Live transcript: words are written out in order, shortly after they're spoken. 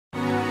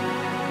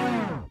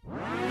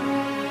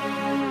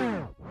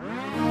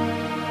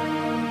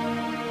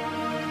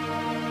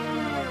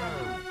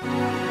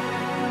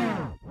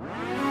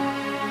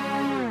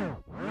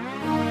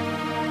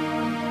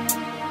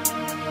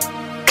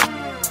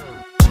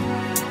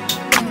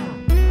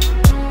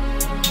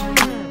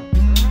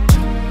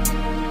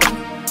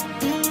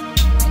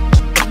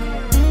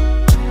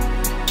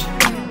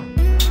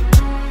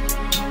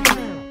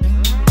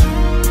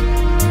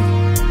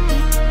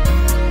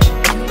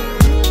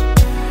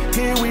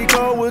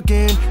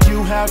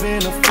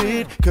having a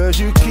fit, cause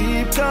you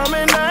keep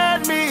coming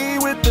at me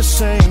with the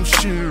same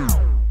shoe.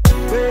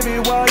 Baby,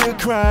 why you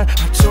crying?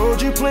 I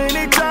told you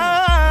plenty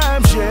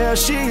times, yeah,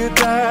 she a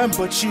dime,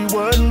 but she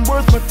wasn't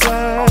worth my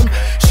time.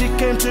 She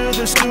came to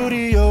the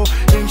studio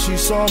and she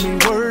saw me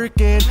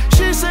working.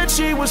 She said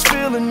she was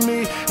feeling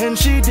me and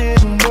she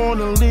didn't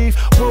wanna leave.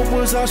 What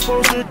was I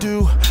supposed to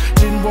do?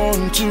 Didn't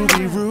want to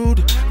be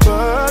rude,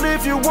 but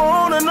if you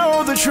wanna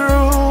know the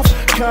truth,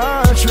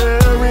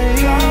 contrary,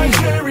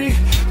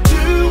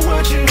 do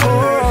what you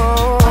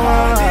heard.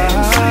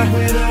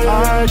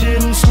 I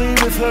didn't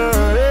sleep with her.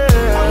 Yeah.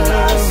 I'm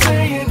not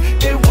saying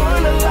it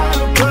wasn't a lot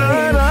of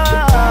pain, but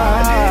I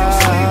didn't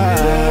sleep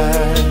with her.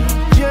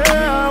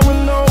 Yeah, I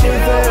went over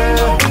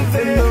there,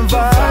 and the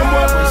vibe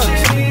was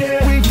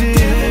we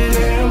did the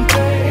damn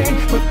thing,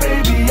 but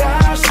baby,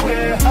 I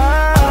swear I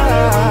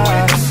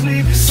went to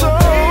sleep. So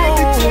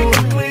baby,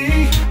 technically,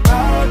 I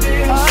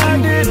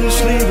didn't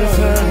sleep with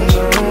her.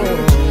 No.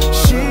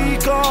 She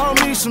called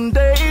me some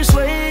days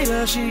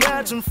later. She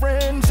had some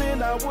friends,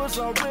 and I was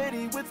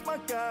already with my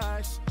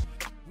guys.